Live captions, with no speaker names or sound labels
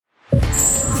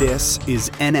This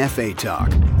is NFA Talk,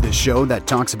 the show that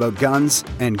talks about guns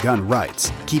and gun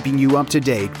rights, keeping you up to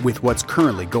date with what's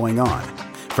currently going on,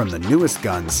 from the newest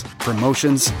guns,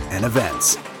 promotions, and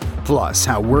events, plus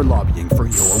how we're lobbying for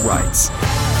your rights.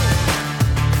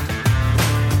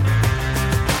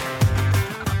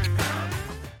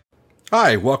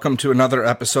 Hi, welcome to another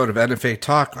episode of NFA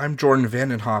Talk. I'm Jordan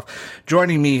Vandenhoff.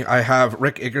 Joining me, I have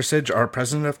Rick Iggersage, our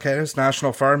president of Canada's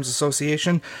National Farms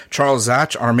Association, Charles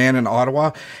Zach, our man in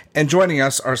Ottawa, and joining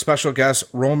us, our special guest,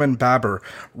 Roman Baber.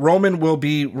 Roman will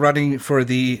be running for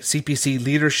the CPC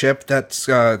leadership that's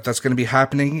going to be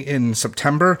happening in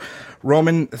September.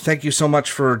 Roman, thank you so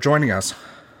much for joining us.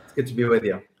 Good to be with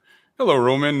you. Hello,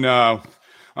 Roman.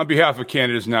 On behalf of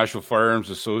Canada's National Firearms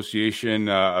Association,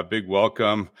 a big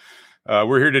welcome.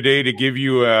 We're here today to give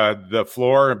you the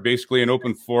floor, basically an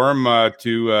open forum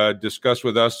to discuss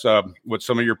with us what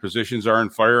some of your positions are in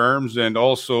firearms, and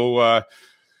also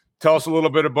tell us a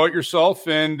little bit about yourself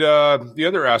and the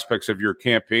other aspects of your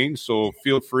campaign. So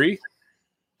feel free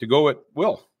to go at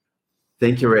will.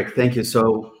 Thank you, Rick. Thank you.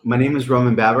 So my name is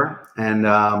Roman Baber, and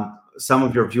some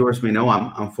of your viewers may know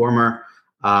I'm former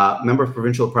member of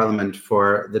provincial parliament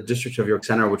for the District of York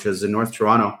Centre, which is in North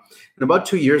Toronto. And about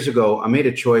 2 years ago, I made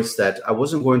a choice that I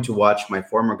wasn't going to watch my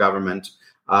former government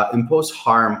impose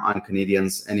harm on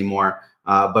Canadians anymore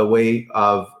by way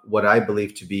of what I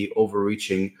believe to be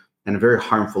overreaching and very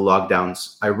harmful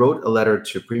lockdowns. I wrote a letter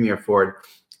to Premier Ford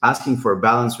asking for a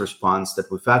balanced response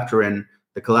that would factor in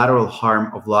the collateral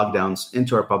harm of lockdowns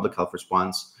into our public health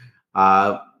response.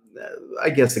 I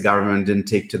guess the government didn't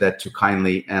take to that too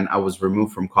kindly, and I was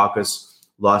removed from caucus,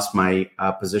 lost my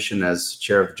position as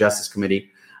chair of the Justice Committee.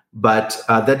 But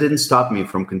that didn't stop me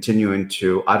from continuing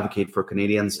to advocate for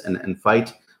Canadians and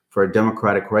fight for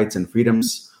democratic rights and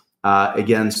freedoms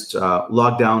against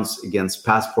lockdowns, against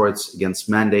passports, against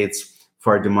mandates,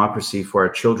 for our democracy, for our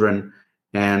children.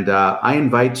 And I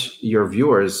invite your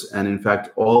viewers, and in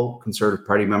fact, all Conservative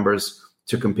Party members,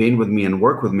 to campaign with me and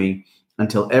work with me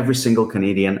until every single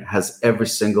Canadian has every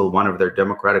single one of their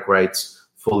democratic rights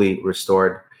fully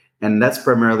restored. And that's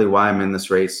primarily why I'm in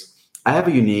this race. I have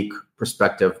a unique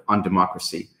perspective on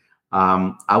democracy.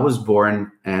 I was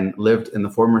born and lived in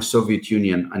the former Soviet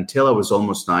Union until I was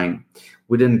almost 9.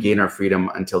 We didn't gain our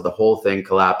freedom until the whole thing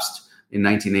collapsed in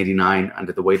 1989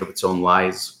 under the weight of its own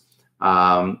lies.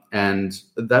 And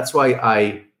that's why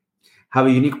I have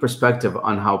a unique perspective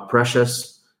on how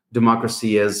precious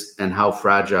democracy is and how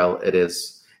fragile it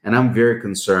is. And I'm very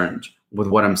concerned with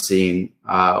what I'm seeing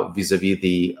vis-a-vis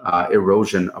the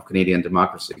erosion of Canadian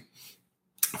democracy.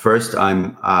 First,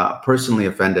 I'm personally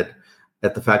offended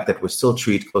at the fact that we still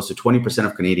treat close to 20%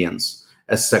 of Canadians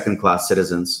as second-class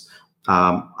citizens.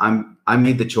 I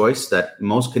made the choice that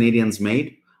most Canadians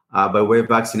made by way of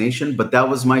vaccination, but that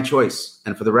was my choice.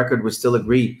 And for the record, we still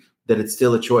agree that it's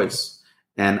still a choice.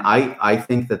 And I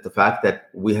think that the fact that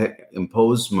we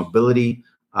impose mobility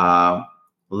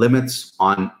limits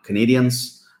on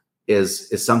Canadians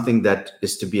is something that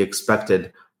is to be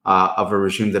expected of a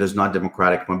regime that is not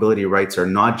democratic. Mobility rights are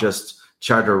not just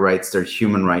charter rights, they're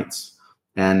human rights.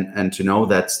 And to know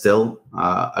that still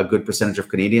a good percentage of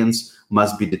Canadians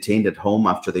must be detained at home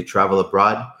after they travel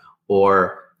abroad,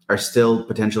 or are still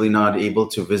potentially not able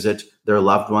to visit their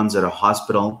loved ones at a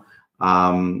hospital,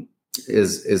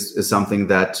 is something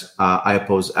that I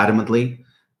oppose adamantly.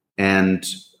 And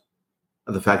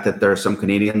the fact that there are some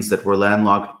Canadians that were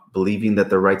landlocked, believing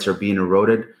that their rights are being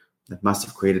eroded, that must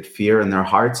have created fear in their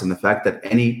hearts. And the fact that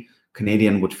any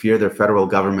Canadian would fear their federal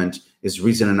government is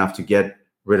reason enough to get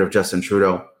rid of Justin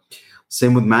Trudeau.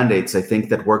 Same with mandates. I think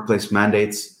that workplace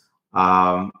mandates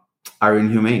are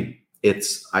inhumane.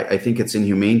 I think it's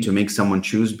inhumane to make someone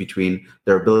choose between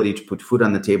their ability to put food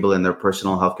on the table and their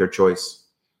personal healthcare choice.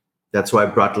 That's why I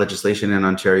brought legislation in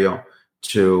Ontario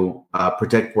to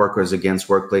protect workers against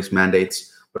workplace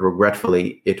mandates. But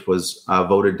regretfully, it was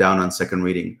voted down on second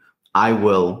reading. I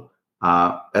will,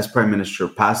 as Prime Minister,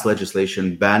 pass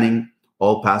legislation banning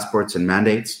all passports and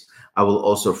mandates. I will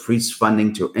also freeze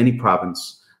funding to any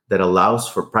province that allows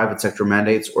for private sector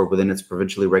mandates or within its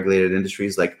provincially regulated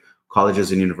industries like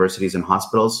colleges and universities and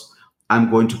hospitals. I'm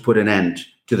going to put an end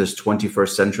to this 21st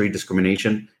century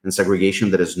discrimination and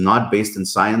segregation that is not based in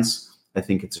science. I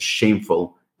think it's a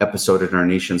shameful episode in our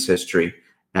nation's history.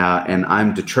 And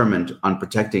I'm determined on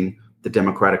protecting the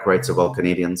democratic rights of all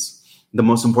Canadians. The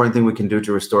most important thing we can do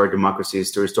to restore democracy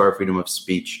is to restore our freedom of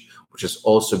speech, which is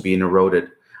also being eroded.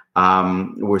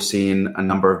 We're seeing a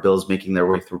number of bills making their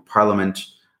way through Parliament,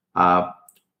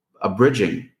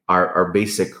 abridging our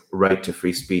basic right to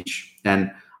free speech.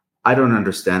 And I don't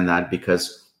understand that,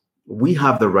 because we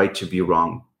have the right to be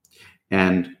wrong.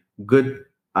 And good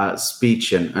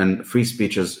speech and free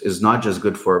speech is not just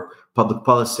good for public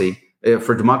policy,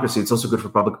 for democracy, it's also good for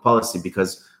public policy,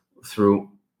 because through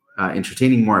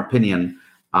entertaining more opinion,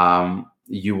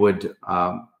 you would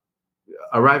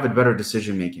arrive at better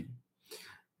decision making.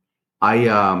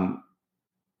 I'm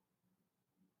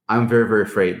very, very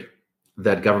afraid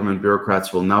that government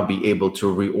bureaucrats will now be able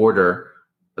to reorder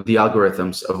the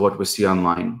algorithms of what we see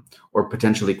online, or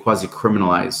potentially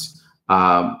quasi-criminalize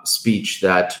speech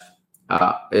that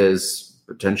is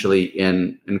potentially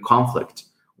in conflict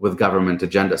with government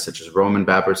agendas, such as Roman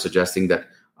Baber suggesting that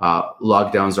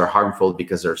lockdowns are harmful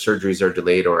because our surgeries are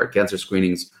delayed or our cancer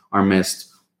screenings are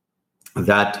missed.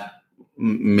 That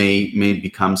may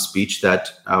become speech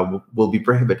that will be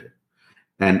prohibited.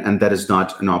 And that is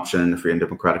not an option in a free and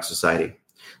democratic society.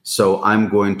 So I'm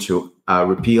going to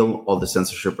repeal all the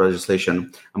censorship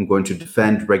legislation. I'm going to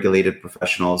defend regulated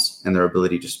professionals and their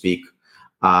ability to speak.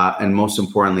 And most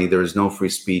importantly, there is no free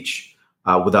speech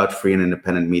without free and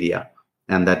independent media.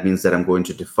 And that means that I'm going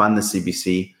to defund the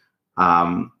CBC.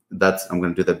 I'm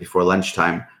going to do that before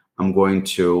lunchtime. I'm going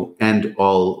to end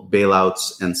all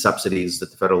bailouts and subsidies that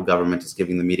the federal government is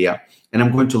giving the media. And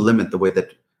I'm going to limit the way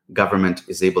that government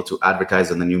is able to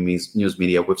advertise on the news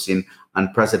media. We've seen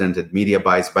unprecedented media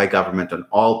buys by government on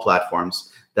all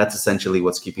platforms. That's essentially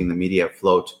what's keeping the media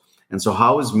afloat. And so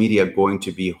how is media going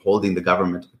to be holding the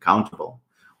government accountable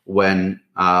when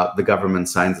the government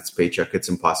signs its paycheck? It's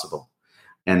impossible.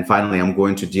 And finally, I'm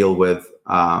going to deal with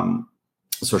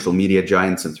social media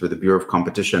giants, and through the Bureau of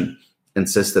Competition,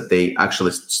 insist that they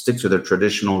actually stick to their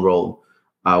traditional role,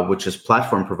 which is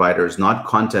platform providers, not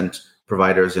content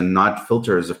providers and not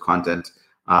filters of content.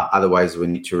 Otherwise, we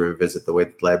need to revisit the way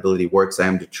that liability works. I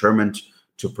am determined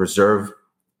to preserve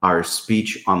our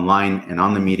speech online and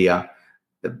on the media.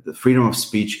 The freedom of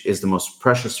speech is the most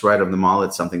precious right of them all.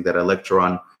 It's something that I lecture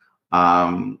on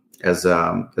as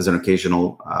an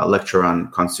occasional lecture on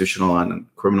constitutional and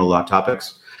criminal law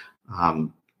topics.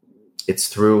 It's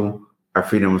through our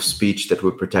freedom of speech that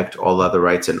we protect all other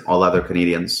rights and all other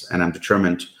Canadians. And I'm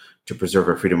determined to preserve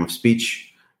our freedom of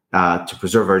speech, to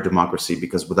preserve our democracy,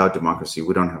 because without democracy,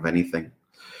 we don't have anything.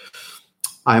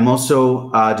 I'm also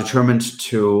determined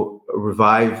to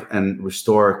revive and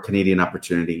restore Canadian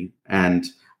opportunity. And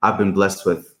I've been blessed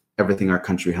with everything our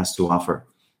country has to offer.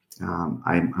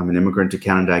 I'm an immigrant to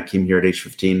Canada. I came here at age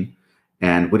 15,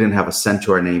 and we didn't have a cent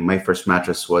to our name. My first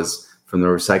mattress was from the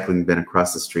recycling bin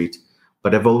across the street.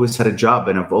 But I've always had a job,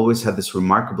 and I've always had this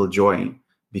remarkable joy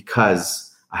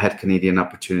because I had Canadian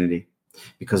opportunity.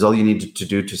 Because all you need to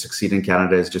do to succeed in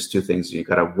Canada is just two things. You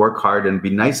got to work hard and be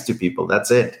nice to people.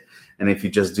 That's it. And if you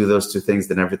just do those two things,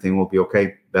 then everything will be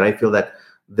okay. But I feel that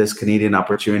this Canadian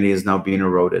opportunity is now being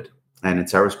eroded, and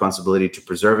it's our responsibility to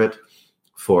preserve it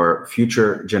for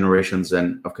future generations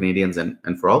of Canadians and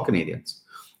for all Canadians.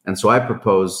 And so I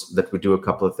propose that we do a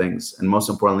couple of things, and most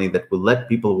importantly, that we let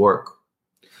people work.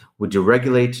 We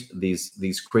deregulate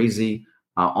these crazy,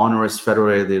 onerous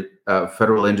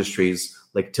federal industries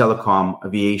like telecom,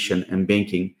 aviation, and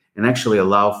banking, and actually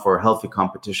allow for healthy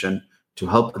competition to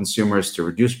help consumers, to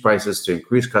reduce prices, to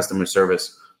increase customer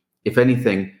service. If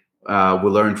anything, we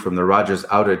learned from the Rogers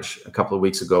outage a couple of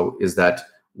weeks ago is that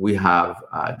we have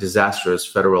disastrous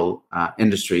federal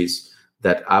industries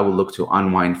that I will look to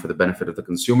unwind for the benefit of the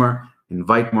consumer,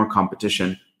 invite more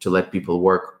competition to let people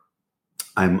work.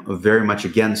 I'm very much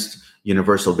against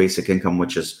universal basic income,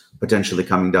 which is potentially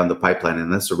coming down the pipeline,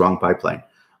 and that's the wrong pipeline.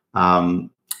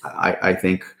 I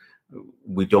think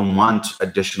we don't want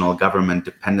additional government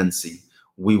dependency.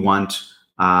 We want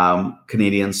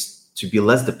Canadians to be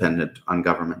less dependent on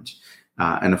government.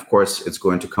 And of course, it's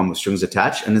going to come with strings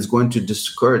attached, and it's going to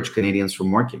discourage Canadians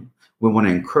from working. We want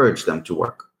to encourage them to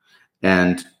work.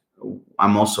 And I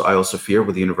also fear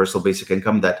with the universal basic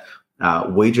income that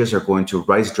wages are going to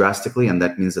rise drastically, and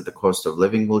that means that the cost of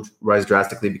living will rise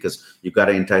drastically because you've got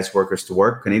to entice workers to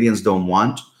work. Canadians don't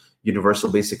want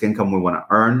universal basic income. We want to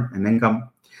earn an income.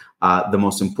 The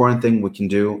most important thing we can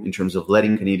do in terms of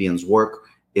letting Canadians work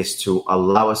is to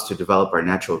allow us to develop our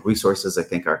natural resources. I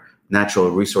think our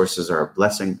natural resources are a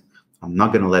blessing. I'm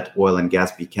not going to let oil and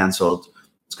gas be canceled.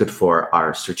 It's good for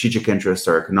our strategic interests,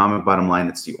 our economic bottom line.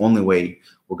 It's the only way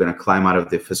we're going to climb out of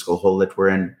the fiscal hole that we're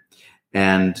in.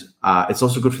 And it's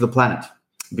also good for the planet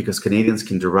because Canadians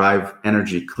can derive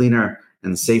energy cleaner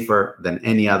and safer than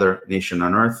any other nation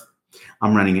on earth.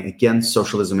 I'm running against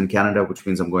socialism in Canada, which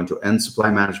means I'm going to end supply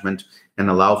management and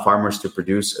allow farmers to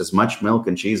produce as much milk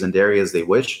and cheese and dairy as they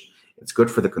wish. It's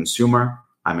good for the consumer.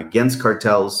 I'm against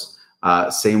cartels.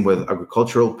 Same with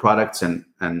agricultural products and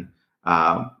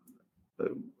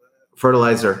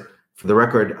fertilizer. For the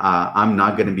record, I'm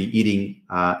not going to be eating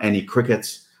any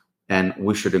crickets and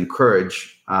we should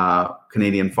encourage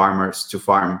Canadian farmers to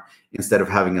farm instead of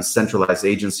having a centralized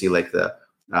agency like the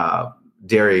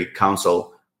Dairy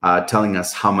Council telling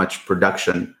us how much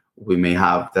production we may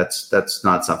have. That's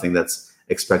not something that's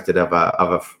expected of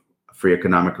a free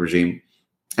economic regime.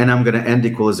 And I'm going to end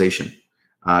equalization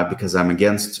because I'm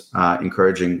against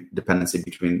encouraging dependency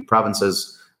between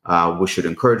provinces. We should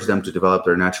encourage them to develop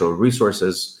their natural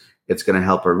resources. It's going to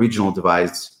help our regional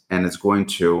divides, and it's going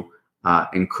to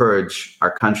encourage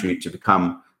our country to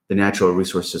become the natural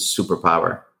resources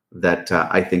superpower that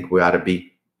I think we ought to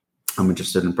be. I'm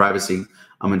interested in privacy.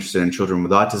 I'm interested in children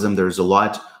with autism. There's a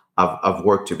lot of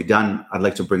work to be done. I'd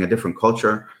like to bring a different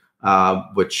culture,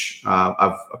 which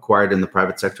I've acquired in the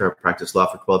private sector. I've practiced law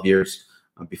for 12 years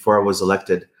before I was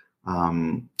elected.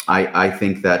 I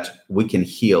think that we can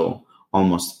heal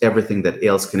almost everything that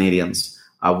ails Canadians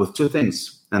with two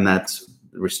things, and that's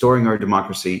restoring our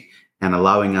democracy and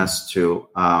allowing us to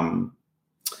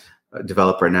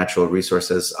develop our natural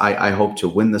resources. I hope to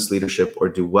win this leadership or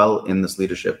do well in this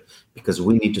leadership because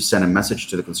we need to send a message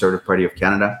to the Conservative Party of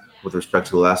Canada with respect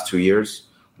to the last 2 years.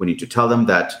 We need to tell them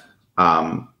that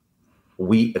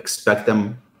we expect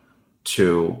them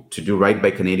to do right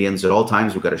by Canadians at all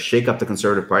times. We've got to shake up the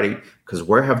Conservative Party because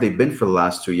where have they been for the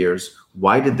last 2 years?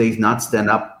 Why did they not stand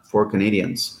up for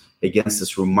Canadians against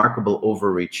this remarkable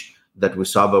overreach that we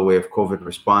saw by way of COVID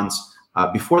response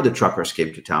before the truckers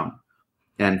came to town?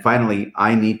 And finally,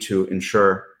 I need to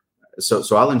ensure,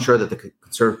 so I'll ensure that the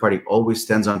Conservative Party always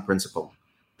stands on principle,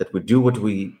 that we do what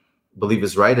we believe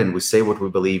is right and we say what we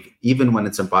believe, even when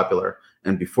it's unpopular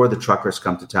and before the truckers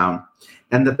come to town,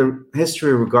 and that the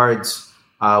history regards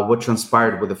what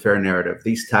transpired with the fair narrative.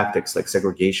 These tactics like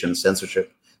segregation,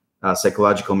 censorship,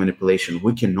 psychological manipulation,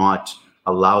 we cannot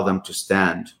allow them to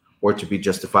stand or to be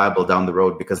justifiable down the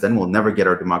road, because then we'll never get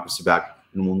our democracy back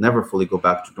and we'll never fully go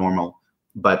back to normal.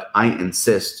 But I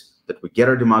insist that we get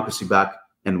our democracy back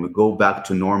and we go back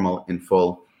to normal in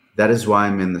full. That is why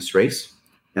I'm in this race.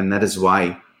 And that is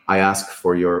why I ask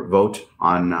for your vote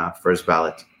on first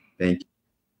ballot. Thank you.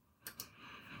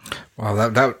 Wow,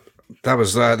 that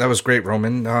was great,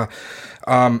 Roman.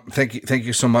 Thank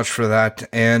you so much for that.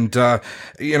 And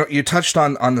you touched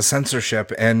on the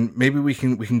censorship, and maybe we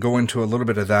can go into a little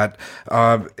bit of that.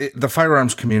 The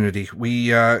firearms community, we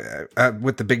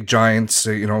with the big giants,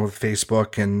 with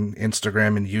Facebook and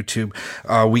Instagram and YouTube,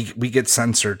 we get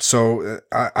censored. So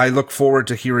I look forward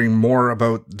to hearing more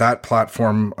about that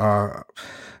platform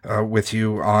with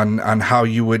you on how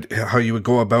you would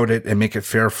go about it and make it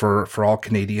fair for all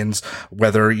Canadians,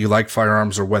 whether you like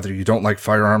firearms or whether you don't like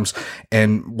firearms,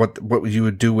 and what you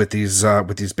would do with these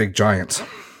big giants.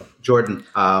 Jordan,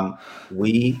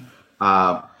 we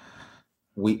have.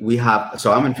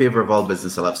 So I'm in favor of all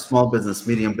business. I love small business,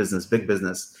 medium business, big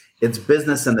business. It's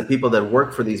business and the people that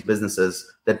work for these businesses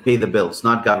that pay the bills,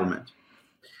 not government.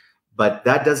 But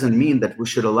that doesn't mean that we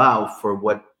should allow for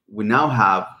what we now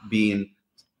have being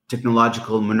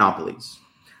technological monopolies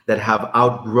that have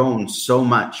outgrown so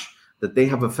much that they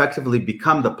have effectively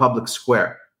become the public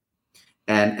square.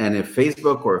 And if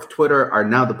Facebook or if Twitter are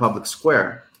now the public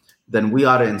square, then we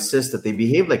ought to insist that they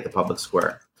behave like the public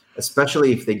square,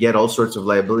 especially if they get all sorts of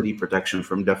liability protection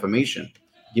from defamation,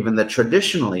 given that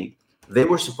traditionally they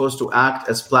were supposed to act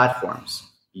as platforms.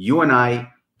 You and I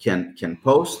can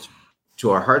post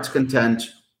to our heart's content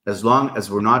as long as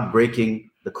we're not breaking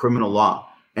the criminal law.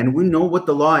 And we know what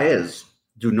the law is.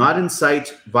 Do not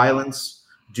incite violence.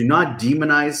 Do not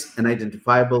demonize an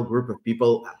identifiable group of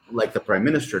people like the Prime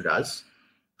Minister does.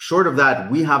 Short of that,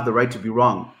 we have the right to be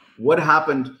wrong. What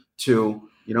happened to,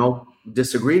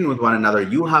 disagreeing with one another?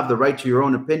 You have the right to your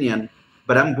own opinion,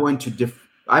 but I'm going to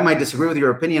I might disagree with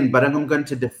your opinion, but I'm going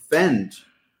to defend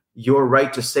your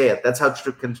right to say it. That's how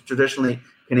traditionally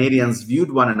Canadians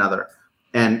viewed one another.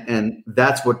 And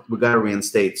that's what we got to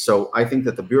reinstate. So I think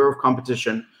that the Bureau of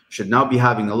Competition should now be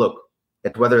having a look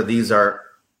at whether these are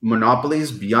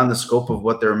monopolies beyond the scope of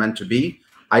what they're meant to be.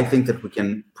 I think that we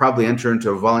can probably enter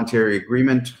into a voluntary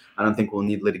agreement. I don't think we'll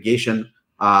need litigation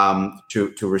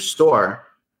to restore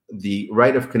the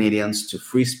right of Canadians to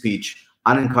free speech,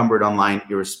 unencumbered online,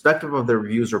 irrespective of their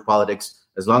views or politics,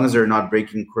 as long as they're not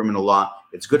breaking criminal law.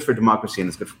 It's good for democracy and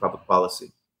it's good for public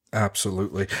policy.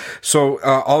 Absolutely. So,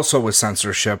 also with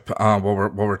censorship, while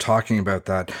we're talking about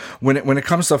that, when it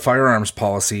comes to firearms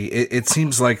policy, it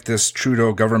seems like this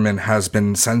Trudeau government has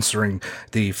been censoring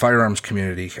the firearms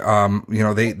community.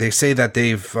 They say that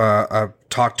they've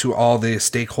talked to all the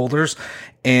stakeholders,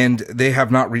 and they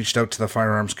have not reached out to the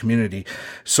firearms community.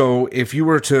 So, if you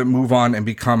were to move on and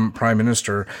become Prime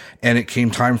Minister, and it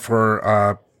came time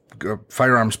for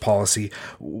firearms policy,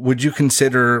 would you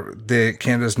consider the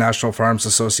Canada's National Firearms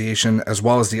Association, as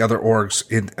well as the other orgs,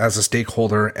 as a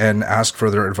stakeholder and ask for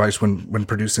their advice when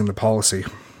producing the policy?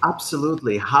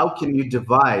 Absolutely. How can you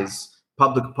devise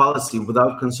public policy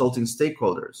without consulting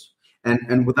stakeholders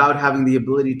and without having the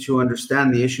ability to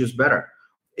understand the issues better?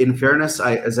 In fairness,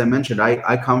 as I mentioned,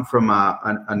 I come from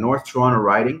a North Toronto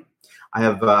riding. I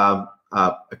have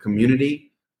a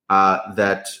community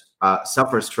that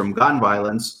suffers from gun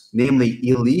violence, namely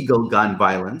illegal gun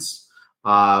violence.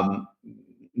 None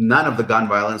of the gun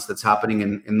violence that's happening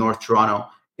in North Toronto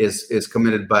is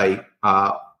committed by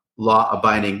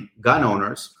law-abiding gun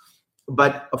owners.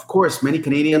 But of course, many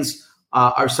Canadians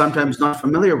are sometimes not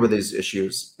familiar with these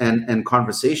issues, and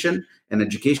conversation and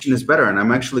education is better. And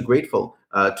I'm actually grateful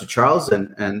to Charles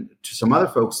and to some other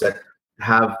folks that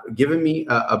have given me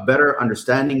a better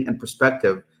understanding and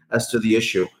perspective as to the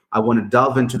issue. I want to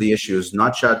delve into the issues,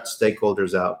 not shut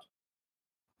stakeholders out.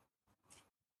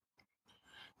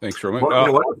 Thanks, Roman. Well, you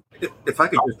know what? If I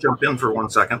could just jump in for 1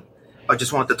 second, I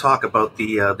just wanted to talk about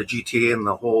the GTA and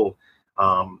the whole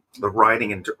the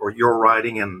riding or your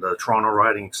riding and the Toronto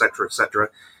riding, et cetera, et cetera.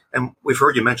 And we've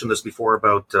heard you mention this before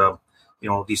about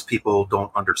these people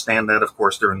don't understand that. Of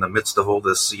course, they're in the midst of all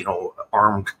this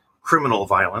armed criminal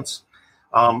violence.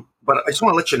 But I just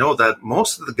want to let you know that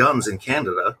most of the guns in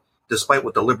Canada, despite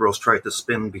what the Liberals tried to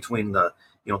spin between the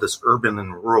this urban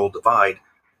and rural divide,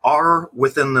 are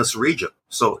within this region.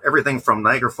 So everything from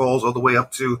Niagara Falls all the way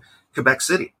up to Quebec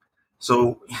City.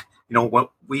 So, what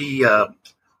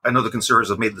I know the Conservatives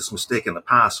have made this mistake in the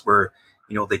past where,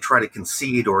 they try to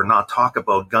concede or not talk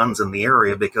about guns in the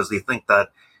area because they think that,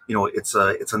 it's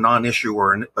a non-issue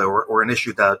or an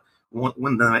issue that won't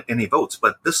win them any votes.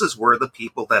 But this is where the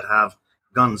people that have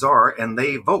guns are, and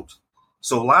they vote.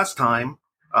 So last time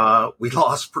we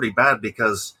lost pretty bad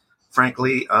because,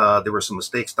 frankly, there were some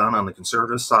mistakes done on the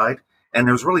Conservative side, and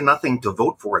there's really nothing to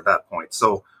vote for at that point.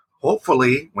 So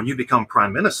hopefully when you become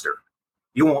Prime Minister,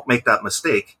 you won't make that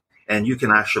mistake, and you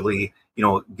can actually,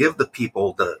 give the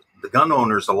people, the gun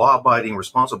owners, the law-abiding,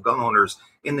 responsible gun owners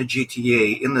in the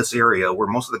GTA, in this area where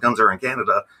most of the guns are in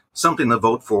Canada, something to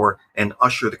vote for and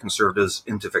usher the Conservatives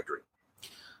into victory.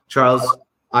 Charles,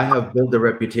 I have built a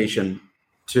reputation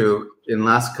in the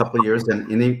last couple of years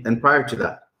and prior to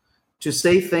that, to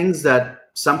say things that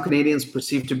some Canadians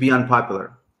perceive to be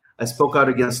unpopular. I spoke out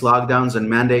against lockdowns and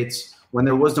mandates when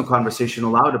there was no conversation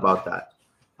allowed about that.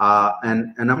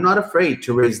 And I'm not afraid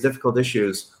to raise difficult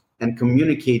issues and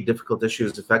communicate difficult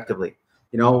issues effectively.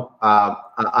 I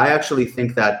actually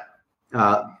think that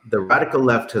the radical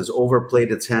left has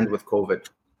overplayed its hand with COVID.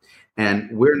 And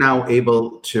we're now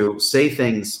able to say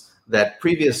things that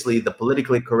previously the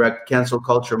politically correct cancel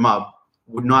culture mob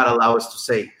would not allow us to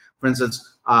say. For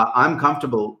instance, I'm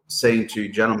comfortable saying to you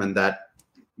gentlemen that,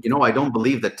 I don't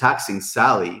believe that taxing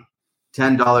Sally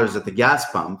 $10 at the gas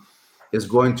pump is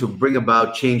going to bring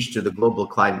about change to the global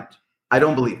climate. I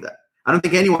don't believe that. I don't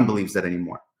think anyone believes that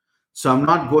anymore. So I'm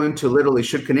not going to literally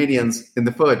shoot Canadians in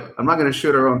the foot. I'm not going to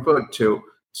shoot our own foot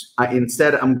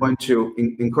instead, I'm going to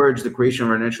encourage the creation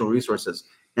of our natural resources.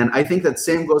 And I think that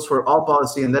same goes for all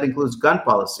policy, and that includes gun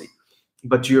policy.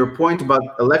 But to your point about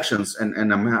elections,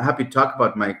 and I'm happy to talk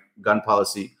about my gun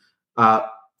policy,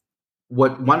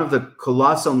 one of the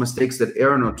colossal mistakes that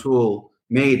Erin O'Toole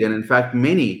made, and in fact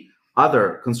many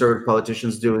other Conservative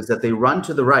politicians do, is that they run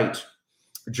to the right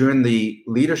during the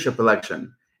leadership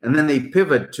election, and then they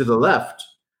pivot to the left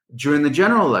during the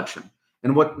general election.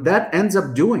 And what that ends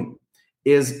up doing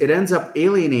is it ends up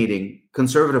alienating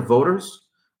Conservative voters,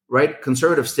 right?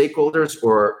 Conservative stakeholders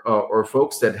or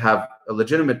folks that have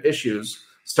legitimate issues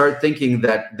start thinking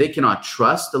that they cannot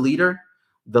trust the leader.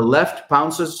 The left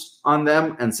pounces on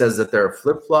them and says that they're a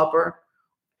flip-flopper,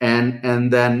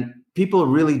 and then people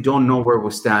really don't know where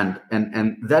we stand,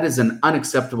 and that is an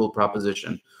unacceptable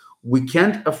proposition. We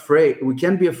can't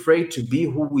be afraid to be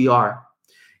who we are,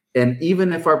 and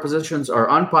even if our positions are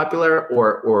unpopular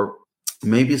or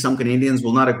maybe some Canadians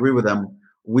will not agree with them,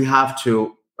 we have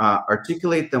to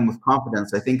articulate them with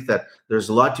confidence. I think that there's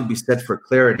a lot to be said for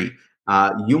clarity.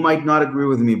 You might not agree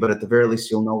with me, but at the very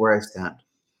least, you'll know where I stand.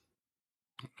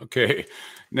 Okay.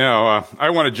 Now,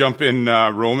 I want to jump in,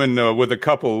 Roman, with a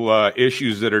couple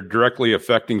issues that are directly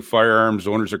affecting firearms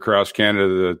owners across Canada,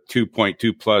 the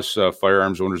 2.2 plus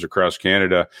firearms owners across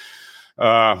Canada.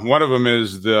 One of them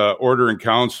is the order in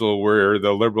council where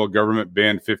the Liberal government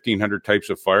banned 1,500 types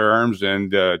of firearms,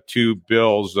 and two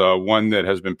bills, one that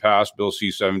has been passed, Bill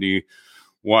C-71,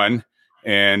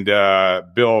 and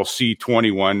Bill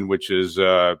C-21, which is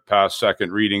past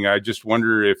second reading. I just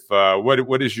wonder if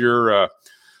what is your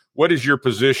what is your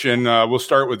position? We'll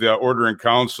start with the Order in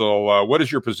Council. What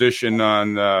is your position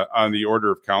on the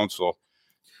Order of Council?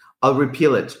 I'll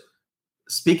repeal it.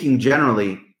 Speaking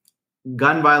generally,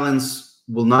 gun violence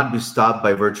will not be stopped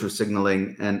by virtue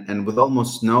signaling, and with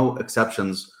almost no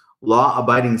exceptions,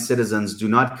 law-abiding citizens do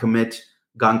not commit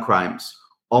gun crimes.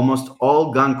 Almost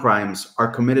all gun crimes are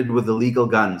committed with illegal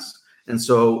guns. And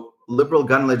so liberal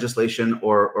gun legislation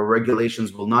or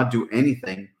regulations will not do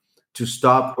anything to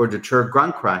stop or deter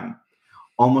gun crime.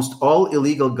 Almost all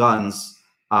illegal guns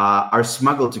are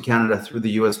smuggled to Canada through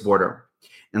the US border.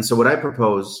 And so what I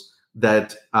propose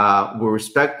that we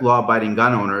respect law-abiding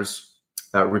gun owners,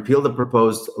 repeal the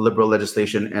proposed liberal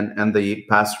legislation and the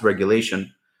past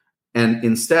regulation, and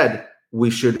instead we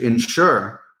should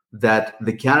ensure that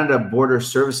the Canada Border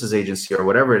Services Agency, or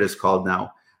whatever it is called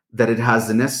now, that it has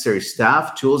the necessary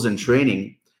staff, tools, and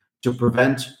training to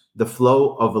prevent the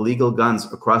flow of illegal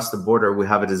guns across the border. We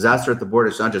have a disaster at the border.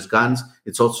 It's not just guns,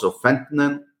 it's also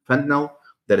fentanyl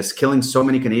that is killing so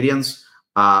many Canadians.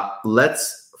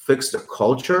 Let's fix the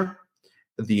culture,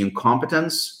 the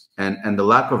incompetence, and the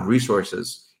lack of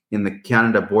resources in the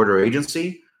Canada Border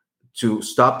Agency to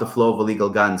stop the flow of illegal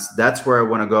guns. That's where I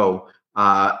want to go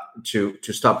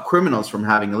to stop criminals from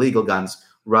having illegal guns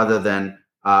rather than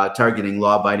targeting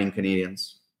law-abiding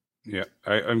Canadians. Yeah,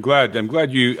 I'm glad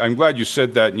you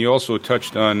said that, and you also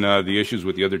touched on the issues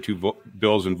with the other two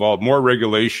bills involved. More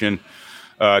regulation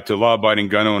to law-abiding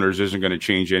gun owners isn't going to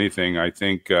change anything. I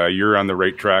think you're on the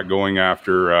right track, going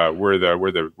after where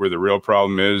the real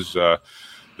problem is,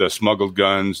 the smuggled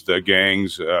guns, the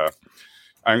gangs.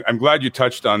 I'm glad you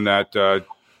touched on that.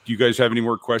 Do you guys have any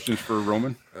more questions for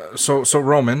Roman? So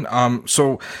Roman,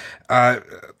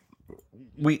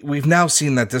 we've now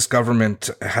seen that this government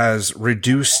has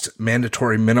reduced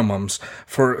mandatory minimums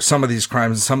for some of these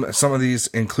crimes. Some of these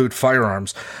include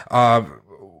firearms.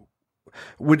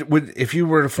 Would if you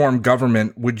were to form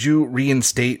government, would you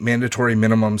reinstate mandatory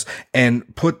minimums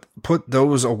and put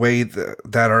those away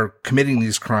that are committing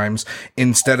these crimes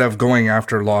instead of going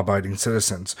after law-abiding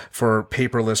citizens for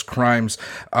paperless crimes,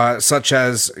 such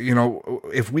as,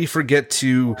 if we forget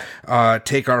to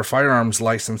take our firearms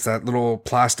license, that little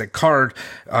plastic card,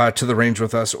 to the range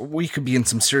with us, we could be in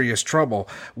some serious trouble.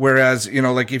 Whereas,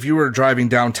 like if you were driving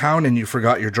downtown and you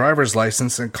forgot your driver's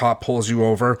license and cop pulls you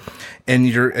over, and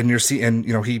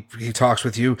he talks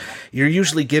with you, you're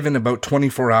usually given about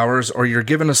 24 hours, or you're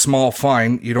given a small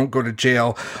fine. You don't go to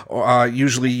jail.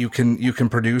 Usually you can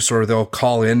produce, or they'll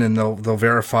call in and they'll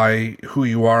verify who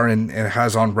you are, and it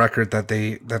has on record that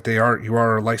you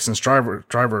are a licensed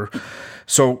driver.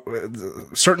 So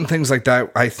certain things like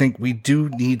that, I think we do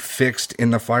need fixed in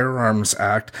the Firearms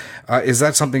Act. Is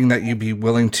that something that you'd be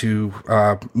willing to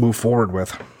move forward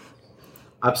with?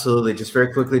 Absolutely. Just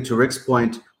very quickly to Rick's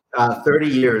point, 30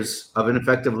 years of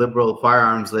ineffective liberal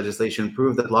firearms legislation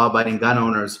prove that law-abiding gun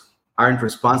owners aren't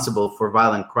responsible for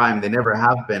violent crime. They never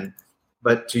have been.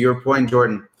 But to your point,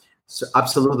 Jordan, so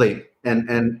absolutely.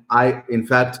 And I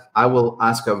will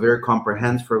ask a very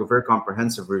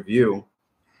comprehensive review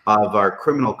of our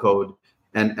criminal code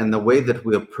and the way that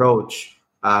we approach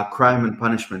crime and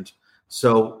punishment.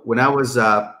 So when I was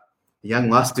a young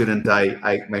law student,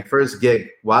 my first gig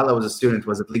while I was a student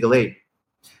was at Legal Aid.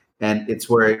 And it's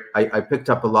where I picked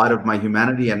up a lot of my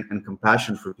humanity and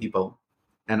compassion for people.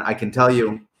 And I can tell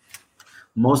you,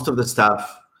 most of the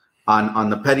stuff on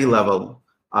the petty level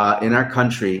in our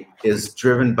country is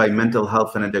driven by mental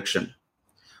health and addiction.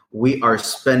 We are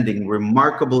spending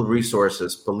remarkable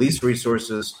resources, police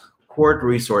resources, court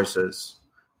resources,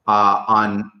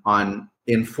 on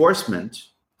enforcement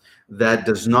that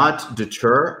does not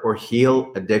deter or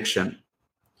heal addiction,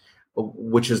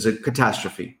 which is a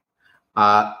catastrophe.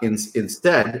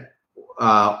 Instead,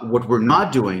 what we're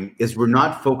not doing is we're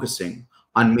not focusing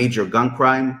on major gun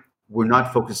crime. We're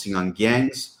not focusing on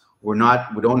gangs. We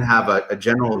don't have a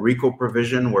general RICO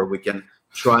provision where we can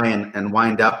try and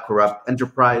wind up corrupt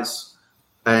enterprise.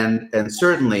 And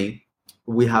certainly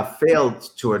we have failed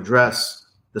to address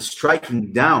the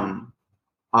striking down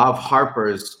of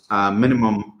Harper's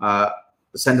minimum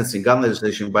sentencing gun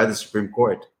legislation by the Supreme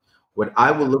Court. What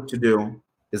I will look to do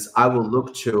is I will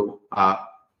look to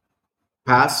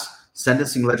pass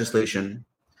sentencing legislation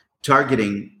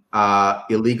targeting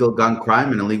illegal gun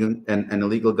crime and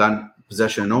illegal gun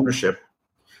possession and ownership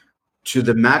to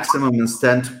the maximum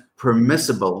extent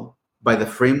permissible by the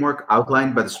framework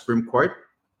outlined by the Supreme Court.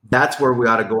 That's where we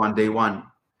ought to go on day one.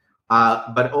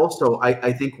 But also,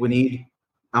 I think we need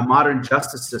a modern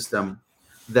justice system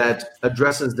that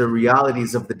addresses the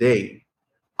realities of the day.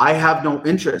 I have no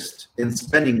interest in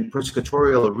spending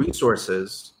prosecutorial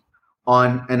resources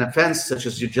on an offense such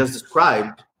as you just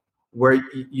described where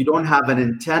you don't have an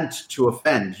intent to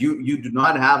offend. You do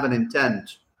not have an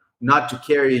intent not to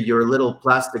carry your little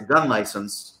plastic gun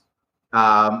license.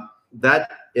 And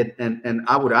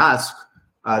I would ask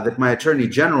that my Attorney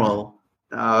General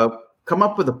come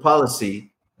up with a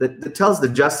policy that tells the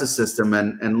justice system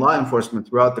and law enforcement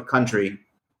throughout the country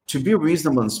to be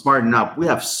reasonable and smarten up. We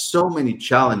have so many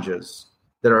challenges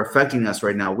that are affecting us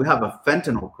right now. We have a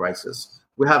fentanyl crisis.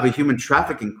 We have a human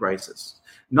trafficking crisis.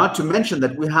 Not to mention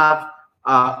that we have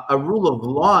a rule of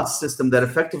law system that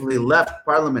effectively left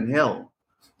Parliament Hill.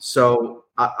 So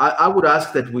I would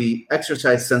ask that we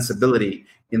exercise sensibility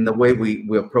in the way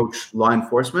we approach law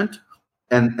enforcement,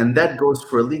 and that goes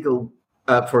for legal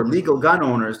gun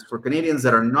owners, for Canadians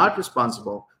that are not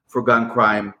responsible for gun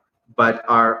crime, but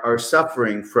are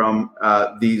suffering from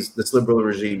this liberal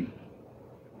regime.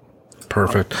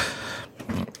 Perfect.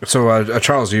 So,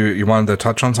 Charles, you wanted to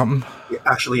touch on something?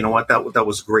 Actually, you know what? That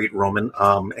was great, Roman.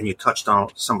 And you touched on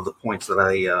some of the points that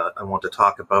I want to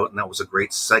talk about, and that was a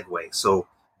great segue. So,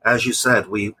 as you said,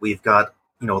 we've got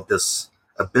this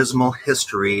abysmal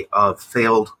history of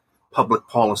failed public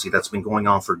policy that's been going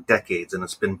on for decades, and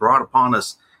it's been brought upon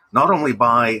us not only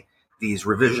by these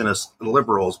revisionist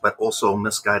liberals, but also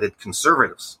misguided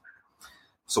conservatives.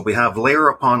 So we have layer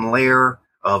upon layer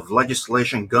of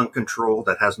legislation, gun control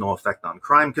that has no effect on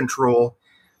crime control,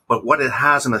 but what it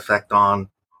has an effect on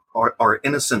are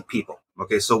innocent people.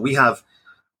 Okay, so we have,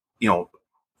 2.2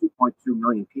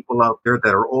 million people out there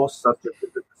that are all subject to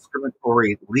the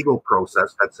discriminatory legal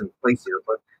process that's in place here.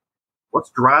 But what's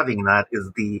driving that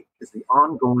is the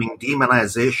ongoing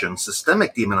demonization,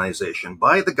 systemic demonization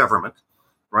by the government,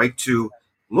 right, to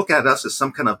look at us as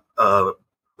some kind of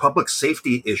public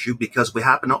safety issue because we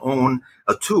happen to own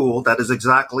a tool that is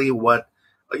exactly what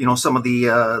some of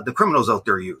the criminals out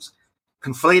there use.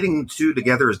 Conflating the two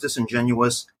together is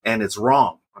disingenuous and it's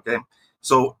wrong. Okay,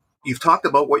 so you've talked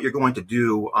about what you're going to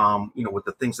do, with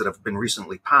the things that have been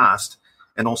recently passed,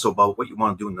 and also about what you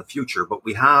want to do in the future. But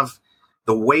we have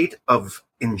the weight of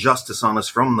injustice on us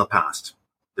from the past.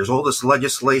 There's all this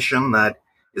legislation that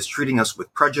is treating us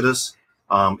with prejudice.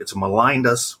 It's maligned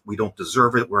us. We don't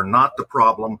deserve it. We're not the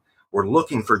problem. We're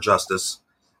looking for justice.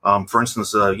 For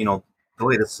instance, the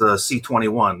latest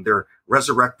C-21, they're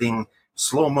resurrecting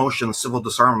slow motion civil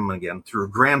disarmament again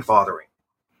through grandfathering.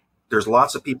 There's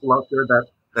lots of people out there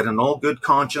that in all good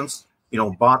conscience,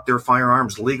 bought their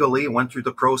firearms legally, went through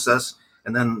the process,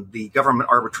 and then the government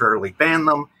arbitrarily banned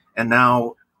them. And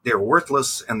now they're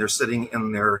worthless and they're sitting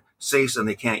in their safes and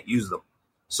they can't use them.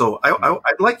 So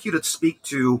I'd like you to speak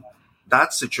to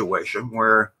that situation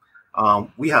where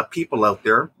we have people out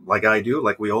there, like I do,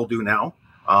 like we all do now.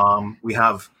 We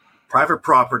have private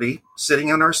property sitting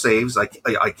in our safes.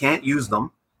 I can't use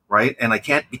them, right? And I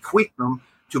can't bequeath them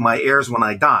to my heirs when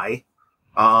I die.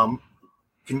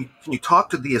 Can you talk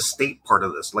to the estate part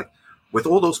of this? Like, with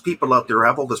all those people out there who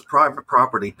have all this private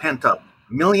property pent up,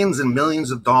 millions and millions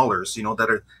of dollars,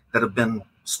 that have been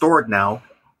stored now.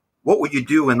 What would you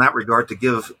do in that regard to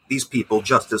give these people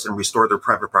justice and restore their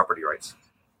private property rights?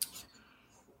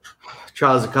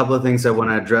 Charles, a couple of things I want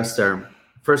to address there.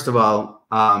 First of all,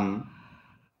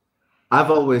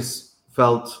 I've always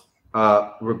felt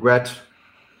regret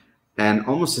and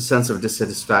almost a sense of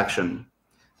dissatisfaction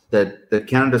that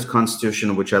Canada's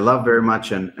Constitution, which I love very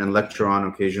much and lecture on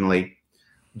occasionally,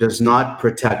 does not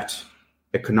protect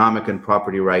economic and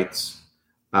property rights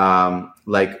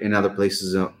like in other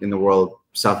places in the world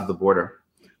south of the border.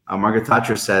 Margaret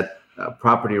Thatcher said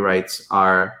property rights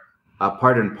are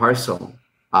part and parcel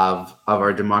of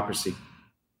our democracy.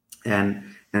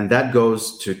 And that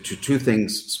goes to two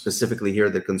things specifically here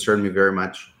that concern me very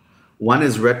much. One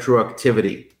is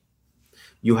retroactivity.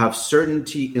 You have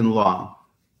certainty in law.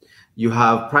 You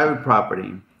have private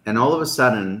property. And all of a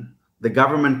sudden, the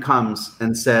government comes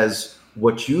and says,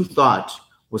 what you thought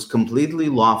was completely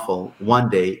lawful one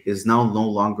day is now no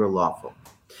longer lawful.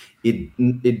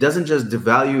 It doesn't just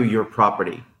devalue your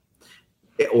property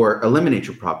or eliminate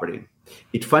your property.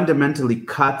 It fundamentally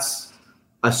cuts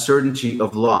a certainty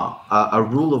of law, a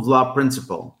rule of law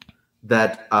principle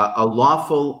that a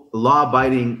lawful,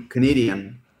 law-abiding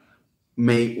Canadian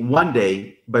may one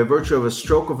day, by virtue of a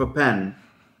stroke of a pen,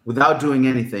 without doing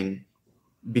anything,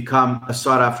 become a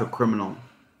sought-after criminal.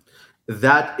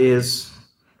 That is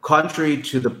contrary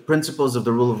to the principles of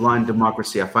the rule of law and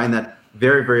democracy. I find that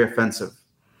very, very offensive.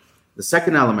 The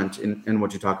second element in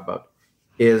what you talk about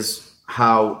is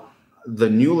how the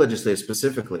new legislation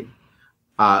specifically,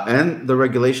 and the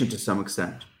regulation to some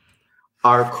extent,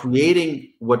 are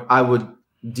creating what I would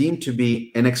deem to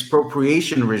be an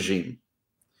expropriation regime,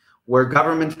 where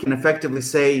government can effectively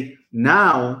say,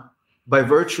 now by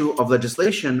virtue of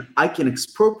legislation, I can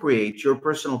expropriate your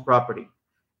personal property.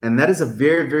 And that is a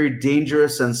very, very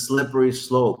dangerous and slippery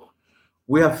slope.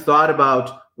 We have thought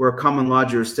about, we're a common law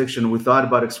jurisdiction, we thought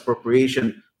about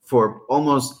expropriation for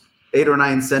almost 8 or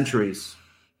 9 centuries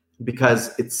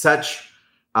because it's such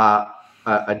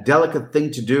a delicate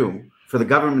thing to do for the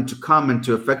government to come and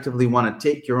to effectively want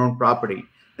to take your own property.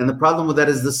 And the problem with that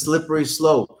is the slippery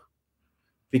slope,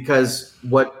 because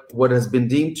what has been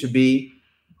deemed to be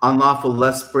unlawful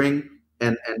last spring,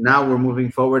 and now we're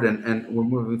moving forward and we're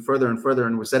moving further and further,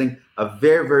 and we're setting a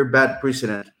very, very bad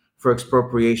precedent for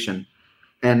expropriation.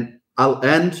 And I'll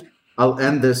end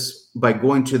this by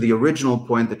going to the original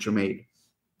point that you made,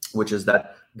 which is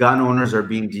that gun owners are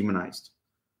being demonized.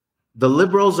 The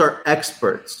liberals are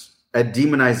experts at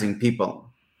demonizing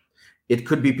people. It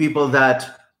could be people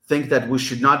that think that we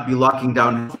should not be locking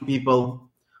down people,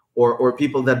 or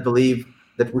people that believe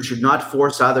that we should not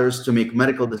force others to make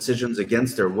medical decisions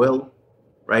against their will,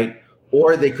 right?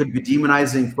 Or they could be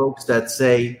demonizing folks that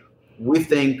say, we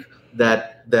think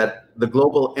that the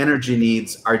global energy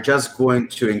needs are just going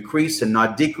to increase and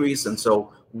not decrease, and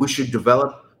so we should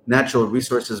develop natural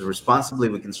resources responsibly.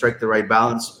 We can strike the right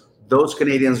balance. Those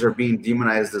Canadians are being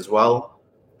demonized as well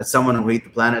as someone who hates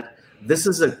the planet. This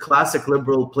is a classic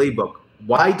liberal playbook.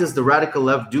 Why does the radical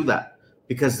left do that?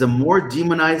 Because the more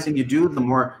demonizing you do, the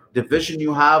more division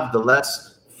you have, the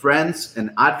less friends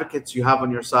and advocates you have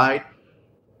on your side.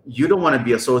 You don't want to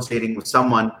be associating with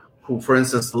someone who, for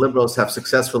instance, the liberals have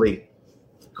successfully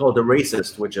called a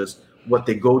racist, which is what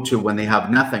they go to when they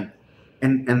have nothing.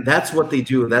 And that's what they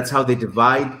do. That's how they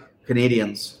divide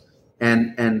Canadians.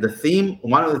 And the theme,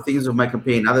 one of the themes of my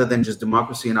campaign, other than just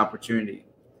democracy and opportunity,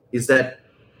 is that,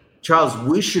 Charles,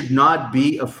 we should not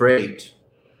be afraid.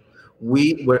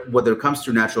 Whether it comes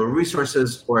to natural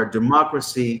resources or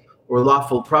democracy or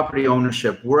lawful property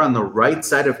ownership, we're on the right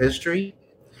side of history,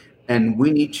 and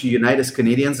we need to unite as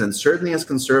Canadians, and certainly as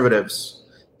conservatives.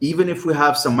 Even if we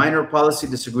have some minor policy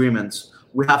disagreements,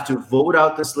 we have to vote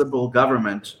out this liberal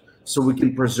government so we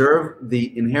can preserve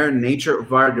the inherent nature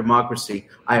of our democracy.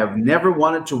 I have never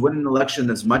wanted to win an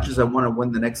election as much as I want to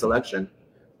win the next election,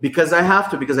 because I have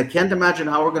to, because I can't imagine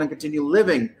how we're going to continue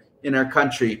living in our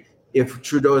country if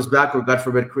Trudeau is back, or God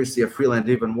forbid, Christie, a Freeland,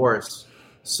 even worse.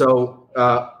 So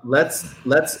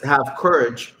let's have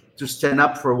courage to stand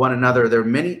up for one another. There are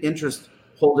many interest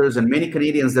holders and many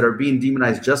Canadians that are being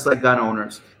demonized, just like gun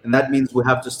owners, and that means we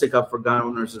have to stick up for gun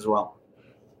owners as well.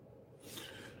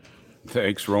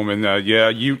 Thanks, Roman. Yeah,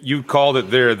 you called it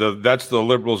there. That's the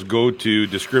liberals' go-to: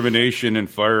 discrimination in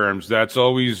firearms. That's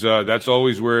always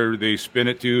where they spin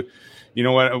it to. You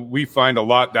know what? We find a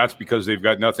lot that's because they've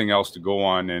got nothing else to go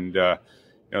on, and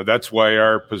that's why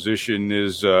our position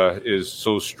is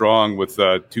so strong with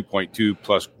 2.2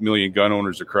 plus million gun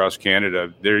owners across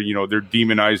Canada. They're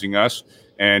demonizing us,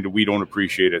 and we don't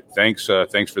appreciate it. Thanks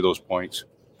for those points.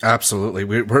 Absolutely,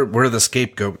 we're the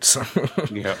scapegoats.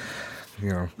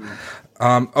 Yeah.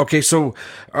 Okay, so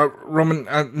Roman,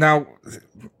 now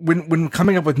when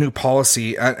coming up with new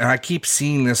policy, and I keep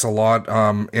seeing this a lot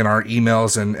in our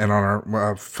emails and on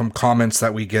our from comments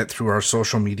that we get through our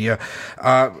social media,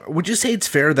 would you say it's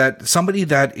fair that somebody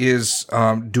that is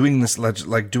doing this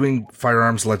doing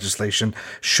firearms legislation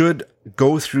should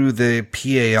go through the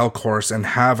PAL course and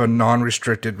have a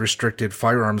restricted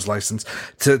firearms license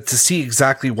to see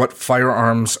exactly what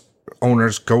firearms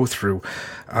owners go through?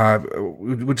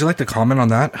 Would you like to comment on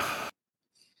that?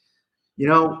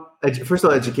 First of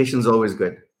all, education is always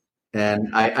good. And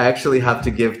I actually have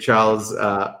to give Charles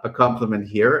a compliment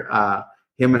here.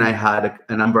 Him and I had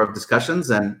a number of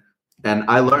discussions, and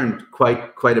I learned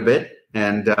quite a bit,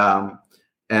 and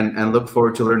look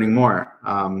forward to learning more.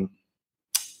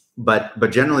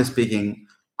 But generally speaking,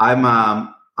 I'm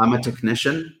a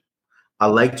technician. I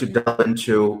like to delve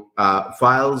into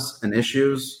files and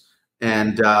issues.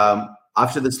 And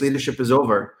after this leadership is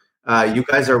over, you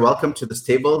guys are welcome to this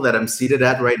table that I'm seated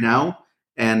at right now,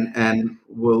 and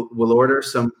we'll order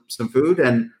some food,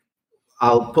 and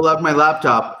I'll pull out my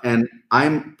laptop, and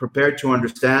I'm prepared to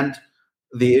understand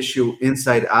the issue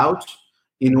inside out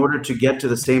in order to get to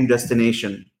the same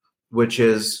destination, which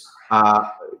is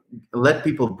let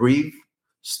people breathe,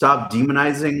 stop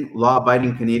demonizing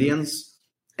law-abiding Canadians,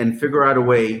 and figure out a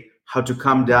way how to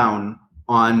come down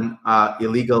on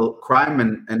illegal crime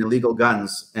and illegal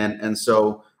guns. And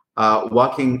so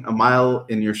walking a mile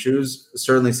in your shoes is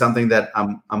certainly something that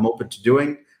I'm open to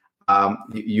doing.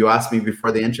 You asked me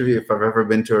before the interview if I've ever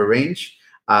been to a range.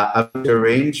 I've been to a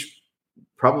range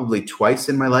probably twice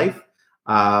in my life.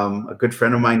 A good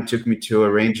friend of mine took me to a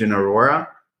range in Aurora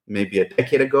maybe a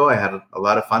decade ago. I had a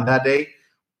lot of fun that day.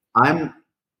 I'm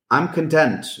I'm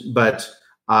content, but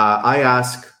I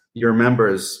ask your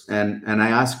members and I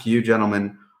ask you,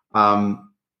 gentlemen,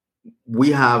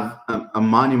 we have a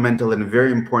monumental and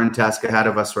very important task ahead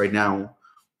of us right now.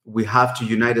 We have to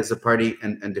unite as a party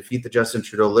and defeat the Justin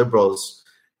Trudeau Liberals.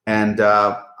 And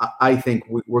I think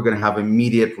we're going to have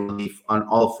immediate relief on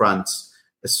all fronts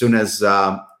as soon as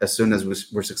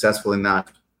we're successful in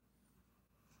that.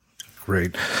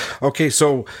 Great. Okay,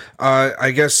 so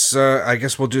I guess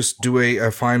we'll just do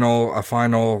a final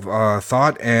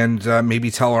thought, and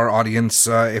maybe tell our audience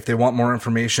if they want more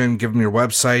information, give them your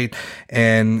website,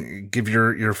 and give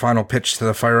your final pitch to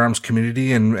the firearms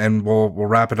community, and we'll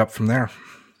wrap it up from there.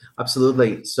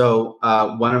 Absolutely. So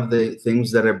one of the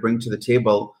things that I bring to the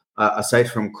table, aside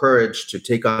from courage to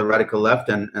take on the radical left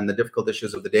and the difficult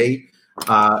issues of the day,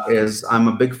 is I'm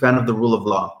a big fan of the rule of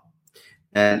law.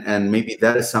 And maybe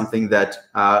that is something that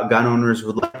gun owners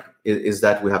would like, is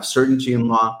that we have certainty in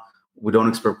law. We don't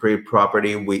expropriate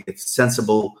property. It's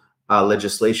sensible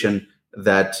legislation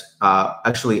that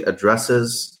actually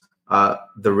addresses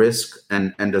the risk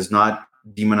and does not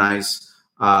demonize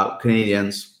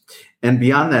Canadians. And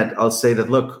beyond that, I'll say that,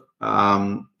 look,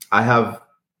 I have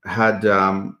had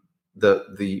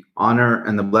the honor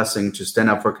and the blessing to stand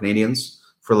up for Canadians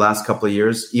for the last couple of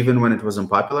years, even when it was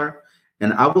unpopular.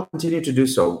 And I will continue to do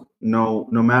so, no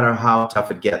matter how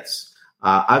tough it gets.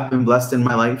 I've been blessed in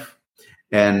my life,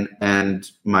 and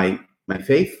my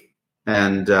faith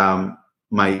and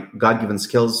my God-given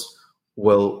skills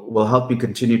will help me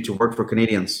continue to work for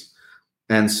Canadians.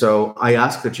 And so I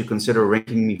ask that you consider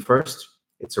ranking me first.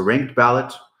 It's a ranked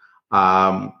ballot.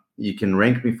 You can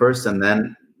rank me first, and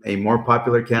then a more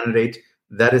popular candidate.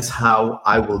 That is how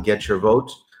I will get your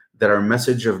vote. That our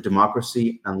message of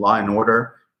democracy and law and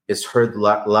order is heard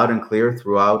loud and clear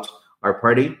throughout our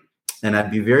party. And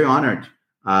I'd be very honored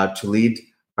to lead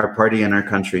our party and our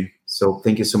country. So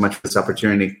thank you so much for this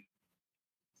opportunity.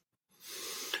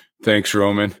 Thanks,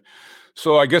 Roman.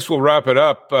 So I guess we'll wrap it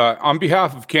up. On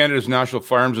behalf of Canada's National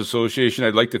Firearms Association,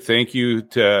 I'd like to thank you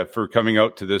for coming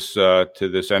out to this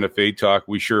NFA talk.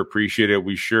 We sure appreciate it.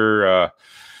 We sure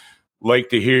like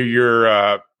to hear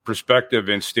your perspective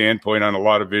and standpoint on a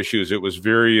lot of issues. It was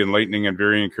very enlightening and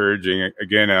very encouraging.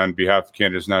 Again, on behalf of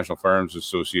Canada's National Firearms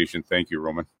Association, thank you,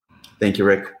 Roman. Thank you,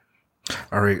 Rick.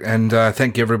 All right, and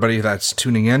thank you, everybody that's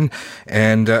tuning in.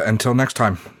 And until next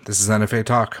time, this is NFA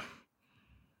Talk.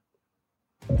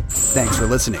 Thanks for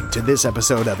listening to this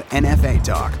episode of NFA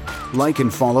Talk. Like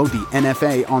and follow the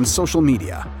NFA on social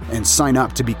media and sign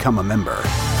up to become a member.